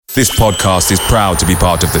This podcast is proud to be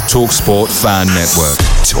part of the TalkSport Fan Network.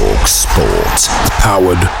 TalkSport.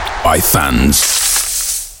 Powered by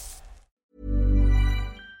fans.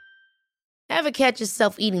 Ever catch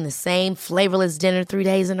yourself eating the same flavorless dinner 3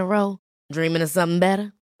 days in a row? Dreaming of something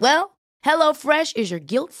better? Well, HelloFresh is your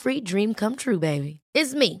guilt-free dream come true, baby.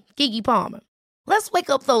 It's me, Keke Palmer. Let's wake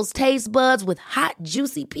up those taste buds with hot,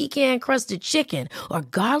 juicy pecan-crusted chicken or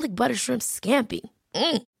garlic butter shrimp scampi.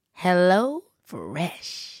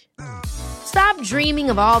 HelloFresh. Stop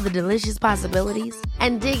dreaming of all the delicious possibilities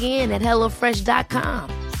and dig in at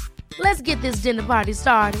HelloFresh.com. Let's get this dinner party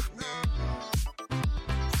started.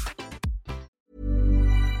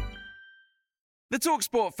 The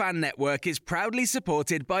TalkSport Fan Network is proudly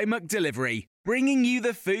supported by McDelivery, bringing you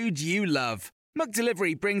the food you love.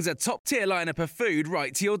 McDelivery brings a top-tier lineup of food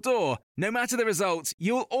right to your door. No matter the result,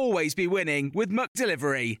 you'll always be winning with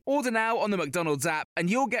McDelivery. Order now on the McDonald's app and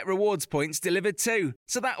you'll get rewards points delivered too.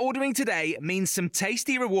 So that ordering today means some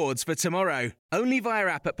tasty rewards for tomorrow. Only via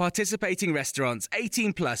app at participating restaurants.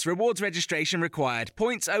 18 plus. Rewards registration required.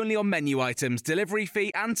 Points only on menu items. Delivery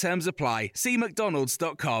fee and terms apply. See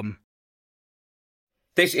mcdonalds.com.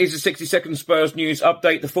 This is a 60-second Spurs news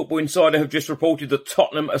update. The Football Insider have just reported that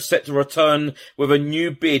Tottenham are set to return with a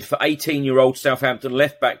new bid for 18-year-old Southampton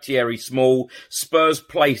left-back Thierry Small. Spurs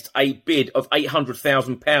placed a bid of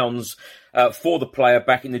 £800,000 for the player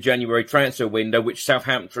back in the January transfer window, which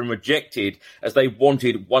Southampton rejected as they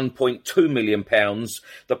wanted £1.2 million.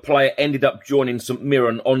 The player ended up joining St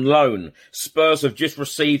Mirren on loan. Spurs have just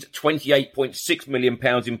received £28.6 million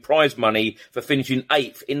in prize money for finishing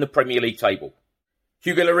 8th in the Premier League table.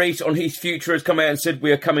 Hugo Lloris on his future has come out and said,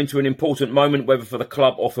 "We are coming to an important moment, whether for the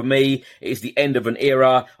club or for me. It is the end of an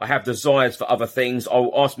era. I have desires for other things. I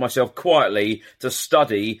will ask myself quietly to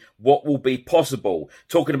study what will be possible."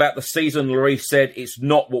 Talking about the season, Lloris said, "It's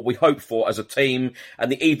not what we hoped for as a team."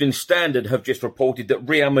 And the Evening Standard have just reported that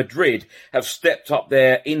Real Madrid have stepped up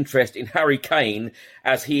their interest in Harry Kane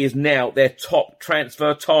as he is now their top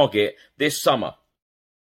transfer target this summer.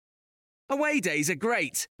 Away days are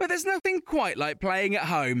great, but there's nothing quite like playing at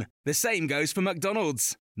home. The same goes for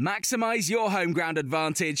McDonald's. Maximise your home ground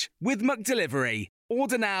advantage with McDelivery.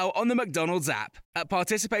 Order now on the McDonald's app. At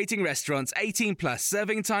participating restaurants, 18 plus,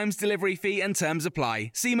 serving times, delivery fee and terms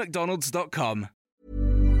apply. See mcdonalds.com.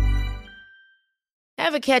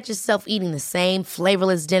 Ever catch yourself eating the same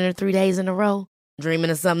flavorless dinner 3 days in a row?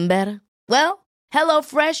 Dreaming of something better? Well,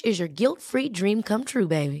 HelloFresh is your guilt-free dream come true,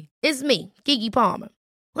 baby. It's me, Keke Palmer.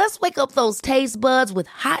 Let's wake up those taste buds with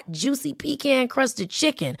hot, juicy pecan-crusted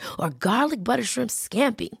chicken or garlic butter shrimp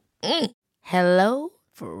scampi.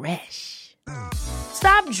 HelloFresh.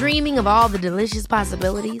 Stop dreaming of all the delicious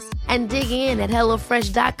possibilities and dig in at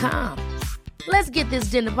HelloFresh.com. Let's get this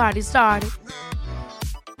dinner party started.